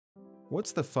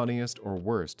What's the funniest or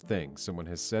worst thing someone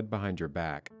has said behind your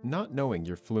back, not knowing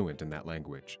you're fluent in that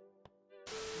language?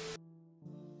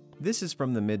 This is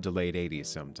from the mid to late 80s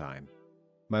sometime.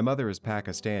 My mother is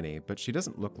Pakistani, but she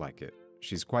doesn't look like it.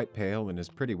 She's quite pale and is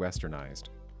pretty westernized.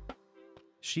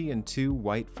 She and two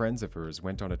white friends of hers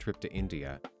went on a trip to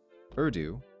India.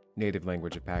 Urdu, native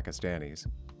language of Pakistanis,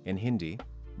 and Hindi,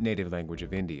 native language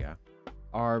of India,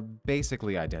 are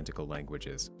basically identical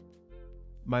languages.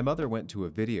 My mother went to a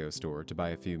video store to buy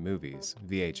a few movies,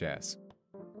 VHS.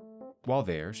 While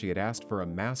there, she had asked for a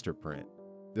master print.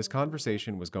 This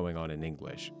conversation was going on in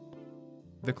English.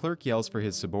 The clerk yells for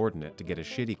his subordinate to get a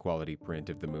shitty quality print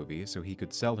of the movie so he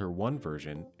could sell her one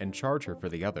version and charge her for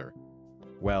the other.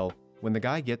 Well, when the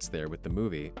guy gets there with the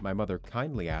movie, my mother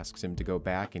kindly asks him to go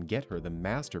back and get her the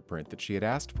master print that she had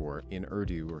asked for in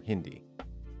Urdu or Hindi.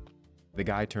 The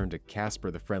guy turned to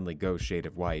Casper the Friendly Ghost shade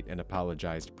of white and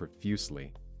apologized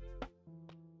profusely.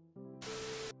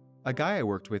 A guy I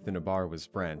worked with in a bar was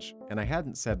French, and I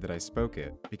hadn't said that I spoke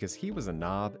it because he was a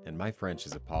knob and my French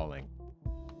is appalling.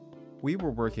 We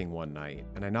were working one night,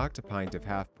 and I knocked a pint of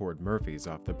half-poured Murphy's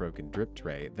off the broken drip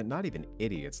tray that not even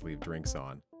idiots leave drinks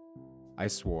on. I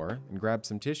swore and grabbed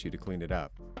some tissue to clean it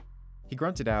up. He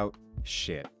grunted out,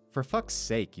 "Shit, for fuck's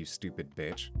sake, you stupid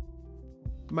bitch."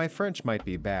 My French might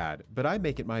be bad, but I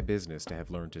make it my business to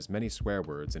have learned as many swear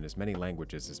words in as many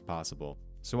languages as possible,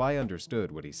 so I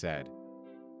understood what he said.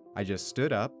 I just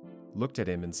stood up, looked at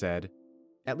him and said,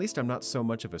 "At least I'm not so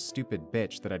much of a stupid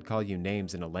bitch that I'd call you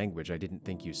names in a language I didn't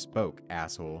think you spoke,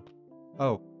 asshole."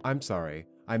 "Oh, I'm sorry.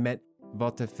 I meant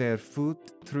va te faire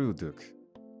foutre truc."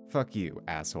 Fuck you,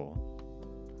 asshole.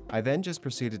 I then just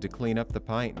proceeded to clean up the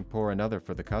pint and pour another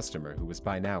for the customer who was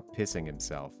by now pissing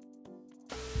himself.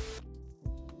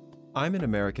 I'm an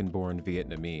American-born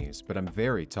Vietnamese, but I'm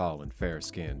very tall and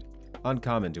fair-skinned,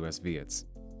 uncommon to us Viets.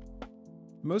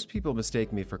 Most people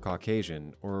mistake me for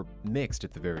Caucasian, or mixed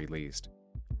at the very least.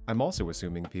 I'm also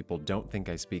assuming people don't think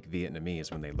I speak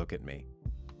Vietnamese when they look at me.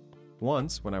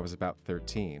 Once, when I was about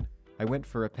 13, I went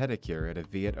for a pedicure at a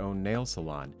Viet-owned nail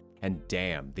salon, and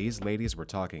damn, these ladies were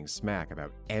talking smack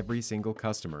about every single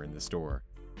customer in the store.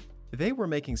 They were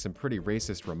making some pretty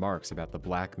racist remarks about the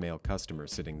black male customer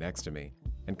sitting next to me,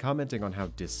 and commenting on how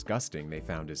disgusting they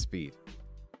found his feet.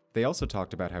 They also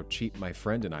talked about how cheap my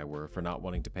friend and I were for not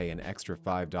wanting to pay an extra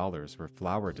 $5 for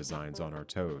flower designs on our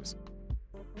toes.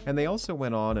 And they also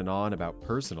went on and on about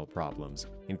personal problems,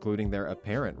 including their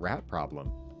apparent rat problem.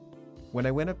 When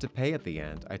I went up to pay at the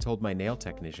end, I told my nail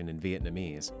technician in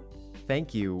Vietnamese,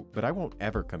 "Thank you, but I won't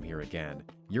ever come here again.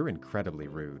 You're incredibly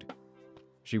rude."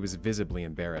 She was visibly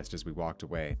embarrassed as we walked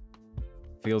away.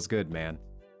 Feels good, man.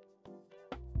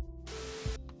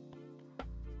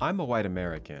 I'm a white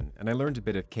American, and I learned a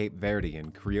bit of Cape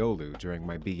Verdean Criollo during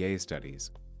my BA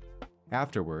studies.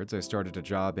 Afterwards, I started a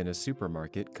job in a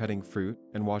supermarket cutting fruit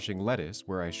and washing lettuce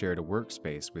where I shared a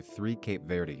workspace with 3 Cape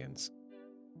Verdeans.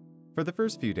 For the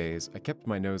first few days, I kept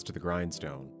my nose to the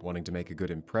grindstone, wanting to make a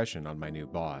good impression on my new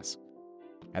boss.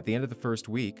 At the end of the first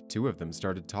week, 2 of them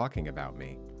started talking about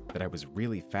me, that I was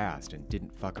really fast and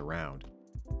didn't fuck around.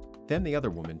 Then the other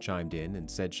woman chimed in and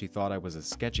said she thought I was a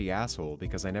sketchy asshole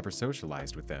because I never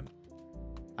socialized with them.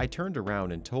 I turned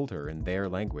around and told her in their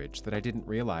language that I didn't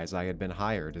realize I had been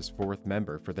hired as 4th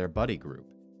member for their buddy group.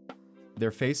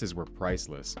 Their faces were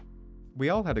priceless. We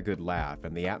all had a good laugh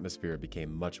and the atmosphere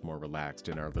became much more relaxed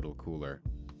in our little cooler.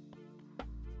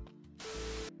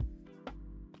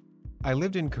 I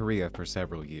lived in Korea for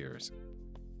several years.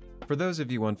 For those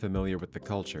of you unfamiliar with the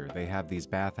culture, they have these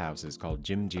bathhouses called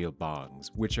jjimjilbangs,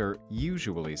 which are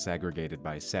usually segregated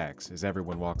by sex as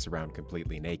everyone walks around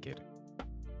completely naked.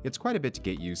 It's quite a bit to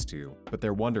get used to, but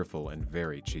they're wonderful and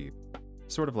very cheap,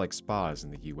 sort of like spas in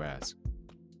the US.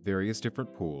 Various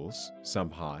different pools,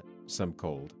 some hot, some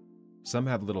cold. Some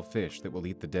have little fish that will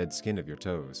eat the dead skin of your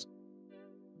toes.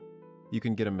 You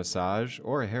can get a massage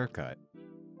or a haircut.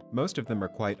 Most of them are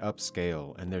quite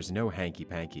upscale and there's no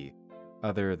hanky-panky,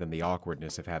 other than the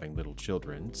awkwardness of having little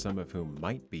children, some of whom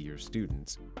might be your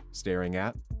students, staring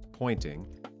at, pointing,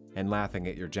 and laughing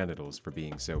at your genitals for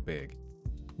being so big.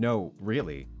 No,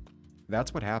 really,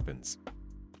 that's what happens.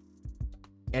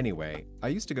 Anyway, I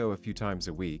used to go a few times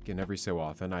a week, and every so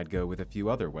often I'd go with a few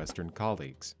other Western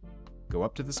colleagues. Go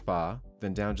up to the spa,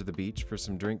 then down to the beach for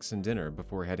some drinks and dinner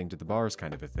before heading to the bars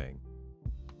kind of a thing.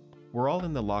 We're all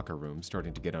in the locker room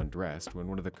starting to get undressed when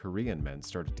one of the Korean men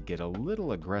started to get a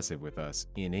little aggressive with us,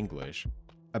 in English,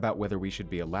 about whether we should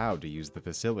be allowed to use the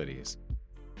facilities.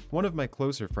 One of my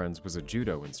closer friends was a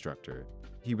judo instructor.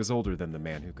 He was older than the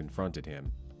man who confronted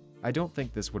him. I don't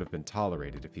think this would have been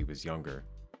tolerated if he was younger,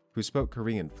 who spoke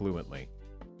Korean fluently.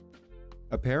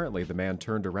 Apparently, the man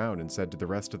turned around and said to the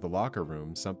rest of the locker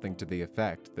room something to the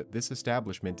effect that this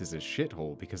establishment is a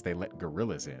shithole because they let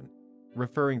gorillas in,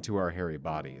 referring to our hairy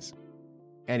bodies.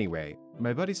 Anyway,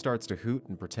 my buddy starts to hoot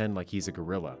and pretend like he's a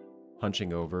gorilla.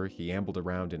 Hunching over, he ambled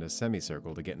around in a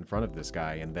semicircle to get in front of this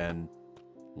guy and then,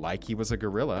 like he was a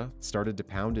gorilla, started to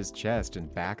pound his chest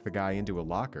and back the guy into a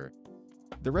locker.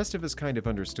 The rest of us kind of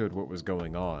understood what was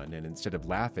going on, and instead of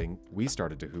laughing, we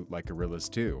started to hoot like gorillas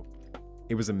too.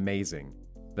 It was amazing.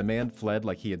 The man fled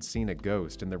like he had seen a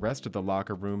ghost, and the rest of the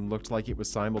locker room looked like it was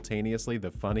simultaneously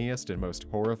the funniest and most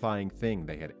horrifying thing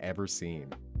they had ever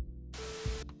seen.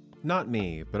 Not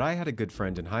me, but I had a good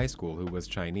friend in high school who was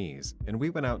Chinese, and we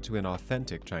went out to an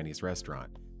authentic Chinese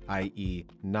restaurant, i.e.,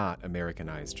 not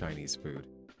Americanized Chinese food.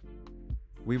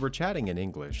 We were chatting in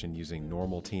English and using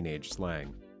normal teenage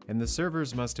slang, and the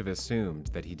servers must have assumed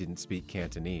that he didn't speak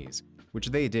Cantonese, which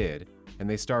they did, and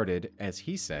they started, as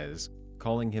he says,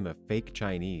 calling him a fake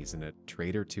Chinese and a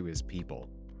traitor to his people.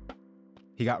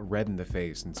 He got red in the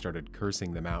face and started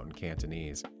cursing them out in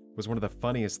Cantonese. It was one of the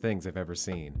funniest things I've ever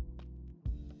seen.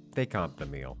 They comped the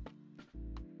meal.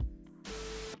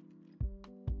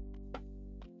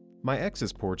 My ex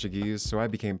is Portuguese, so I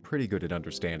became pretty good at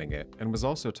understanding it, and was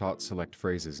also taught select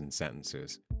phrases and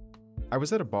sentences. I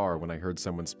was at a bar when I heard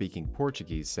someone speaking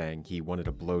Portuguese saying he wanted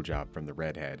a blowjob from the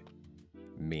redhead.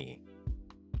 Me.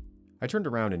 I turned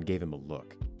around and gave him a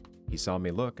look. He saw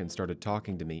me look and started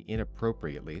talking to me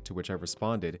inappropriately, to which I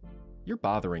responded, "You're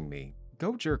bothering me.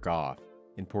 Go jerk off,"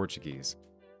 in Portuguese.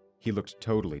 He looked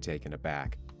totally taken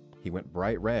aback. He went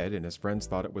bright red, and his friends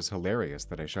thought it was hilarious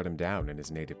that I shut him down in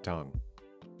his native tongue.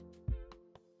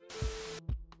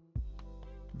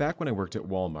 Back when I worked at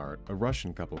Walmart, a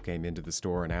Russian couple came into the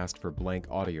store and asked for blank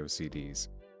audio CDs.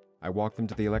 I walked them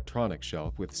to the electronics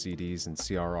shelf with CDs and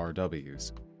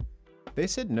CRRWs. They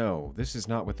said no, this is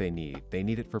not what they need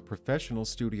it for professional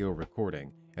studio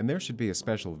recording, and there should be a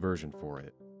special version for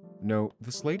it. No,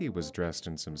 this lady was dressed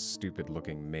in some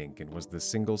stupid-looking mink and was the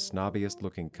single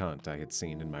snobbiest-looking cunt I had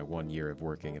seen in my 1 year of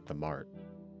working at the Mart.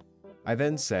 I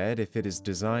then said if it is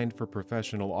designed for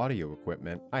professional audio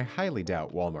equipment, I highly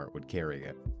doubt Walmart would carry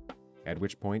it. At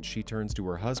which point she turns to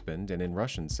her husband and in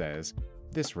Russian says,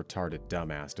 "This retarded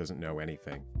dumbass doesn't know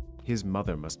anything. His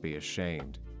mother must be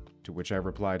ashamed." To which I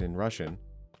replied in Russian,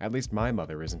 "At least my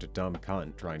mother isn't a dumb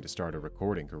cunt trying to start a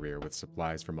recording career with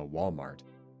supplies from a Walmart."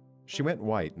 She went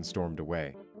white and stormed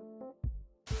away.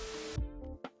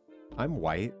 I'm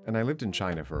white, and I lived in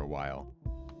China for a while.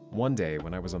 One day,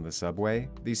 when I was on the subway,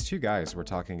 these two guys were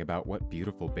talking about what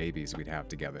beautiful babies we'd have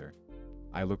together.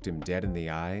 I looked him dead in the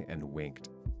eye and winked.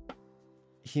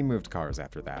 He moved cars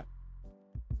after that.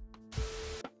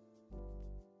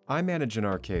 I manage an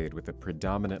arcade with a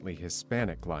predominantly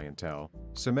Hispanic clientele,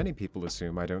 so many people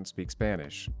assume I don't speak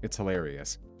Spanish. It's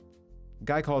hilarious.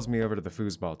 Guy calls me over to the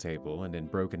foosball table and in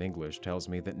broken English tells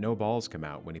me that no balls come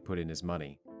out when he put in his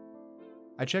money.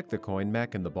 I check the coin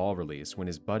mech and the ball release when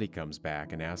his buddy comes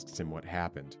back and asks him what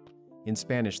happened. In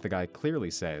Spanish, the guy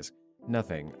clearly says,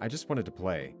 "Nothing, I just wanted to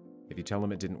play. If you tell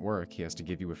him it didn't work, he has to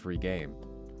give you a free game."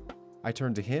 I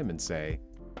turn to him and say,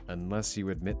 "Unless you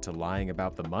admit to lying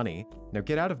about the money, now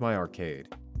get out of my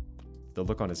arcade." The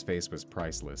look on his face was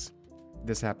priceless.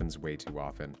 This happens way too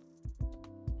often.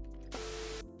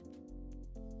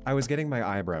 I was getting my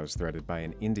eyebrows threaded by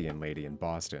an Indian lady in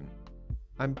Boston.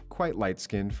 I'm quite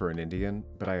light-skinned for an Indian,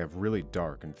 but I have really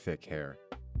dark and thick hair.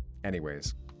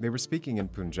 Anyways, they were speaking in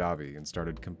Punjabi and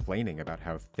started complaining about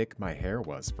how thick my hair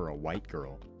was for a white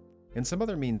girl, and some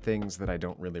other mean things that I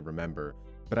don't really remember,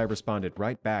 but I responded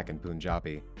right back in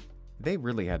Punjabi. They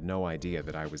really had no idea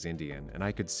that I was Indian, and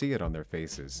I could see it on their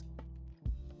faces.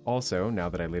 Also, now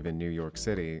that I live in New York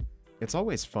City, it's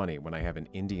always funny when I have an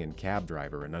Indian cab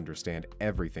driver and understand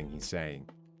everything he's saying.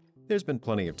 There's been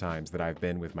plenty of times that I've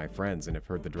been with my friends and have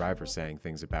heard the driver saying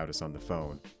things about us on the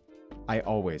phone. I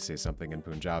always say something in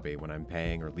Punjabi when I'm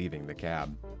paying or leaving the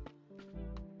cab.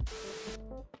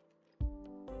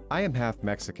 I am half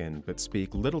Mexican but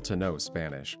speak little to no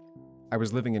Spanish. I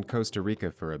was living in Costa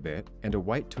Rica for a bit, and a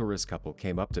white tourist couple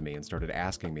came up to me and started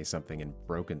asking me something in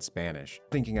broken Spanish,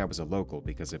 thinking I was a local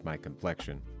because of my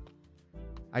complexion.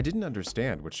 I didn't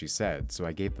understand what she said, so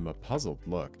I gave them a puzzled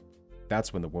look.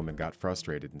 That's when the woman got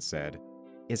frustrated and said,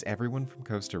 "Is everyone from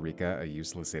Costa Rica a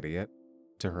useless idiot?"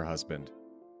 to her husband.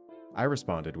 I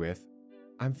responded with,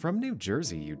 "I'm from New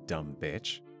Jersey, you dumb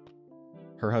bitch."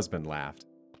 Her husband laughed.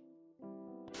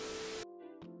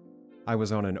 I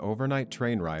was on an overnight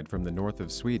train ride from the north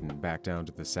of Sweden back down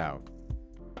to the south.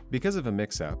 Because of a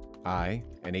mix-up, I,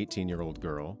 an 18-year-old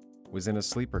girl, was in a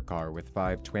sleeper car with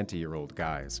 5 20-year-old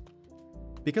guys.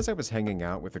 Because I was hanging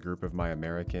out with a group of my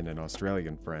American and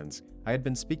Australian friends, I had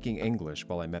been speaking English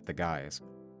while I met the guys.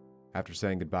 After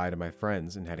saying goodbye to my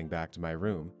friends and heading back to my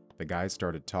room, the guys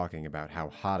started talking about how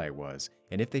hot I was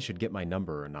and if they should get my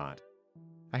number or not.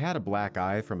 I had a black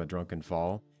eye from a drunken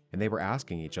fall, and they were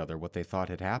asking each other what they thought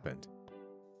had happened.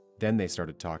 Then they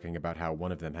started talking about how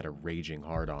one of them had a raging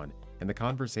hard-on, and the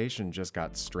conversation just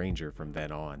got stranger from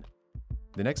then on.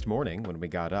 The next morning, when we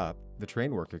got up, the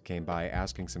train worker came by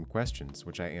asking some questions,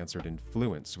 which I answered in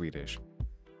fluent Swedish.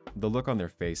 The look on their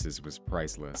faces was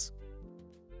priceless.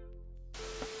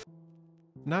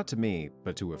 Not to me,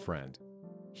 but to a friend.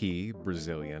 He,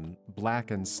 Brazilian,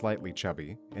 black and slightly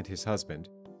chubby, and his husband,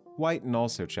 white and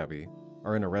also chubby,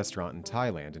 are in a restaurant in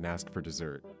Thailand and asked for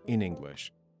dessert, in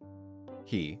English.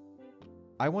 He,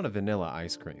 I want a vanilla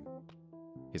ice cream.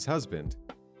 His husband,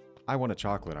 I want a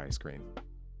chocolate ice cream.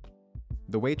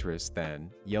 The waitress then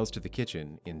yells to the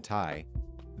kitchen in Thai,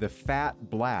 the fat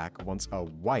black wants a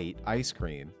white ice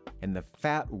cream, and the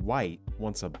fat white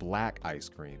wants a black ice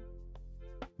cream.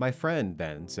 My friend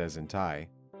then says in Thai,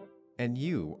 and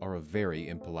you are a very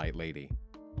impolite lady.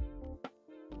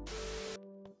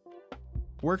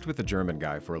 Worked with a German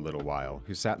guy for a little while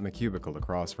who sat in the cubicle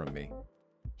across from me.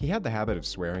 He had the habit of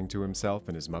swearing to himself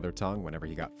in his mother tongue whenever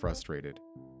he got frustrated.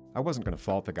 I wasn't going to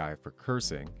fault the guy for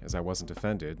cursing, as I wasn't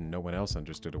offended and no one else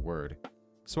understood a word,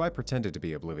 so I pretended to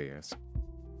be oblivious.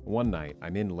 One night,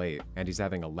 I'm in late, and he's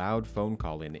having a loud phone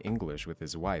call in English with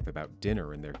his wife about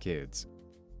dinner and their kids.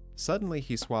 Suddenly,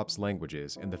 he swaps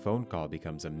languages, and the phone call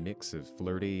becomes a mix of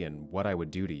flirty and what I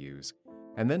would do to yous,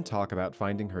 and then talk about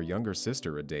finding her younger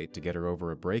sister a date to get her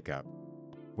over a breakup.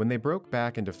 When they broke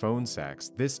back into phone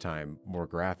sex, this time more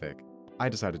graphic, I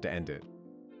decided to end it.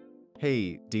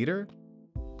 Hey, Dieter?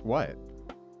 What?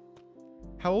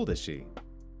 How old is she?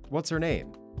 What's her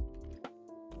name?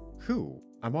 Who?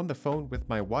 I'm on the phone with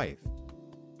my wife.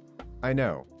 I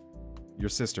know. Your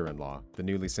sister-in-law, the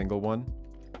newly single one?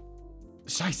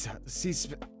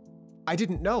 Scheiße, I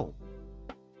didn't know.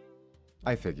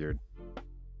 I figured.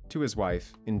 To his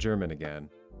wife, in German again.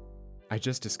 I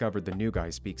just discovered the new guy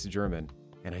speaks German,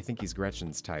 and I think he's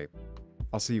Gretchen's type.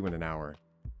 I'll see you in an hour.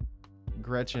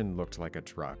 Gretchen looked like a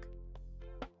truck.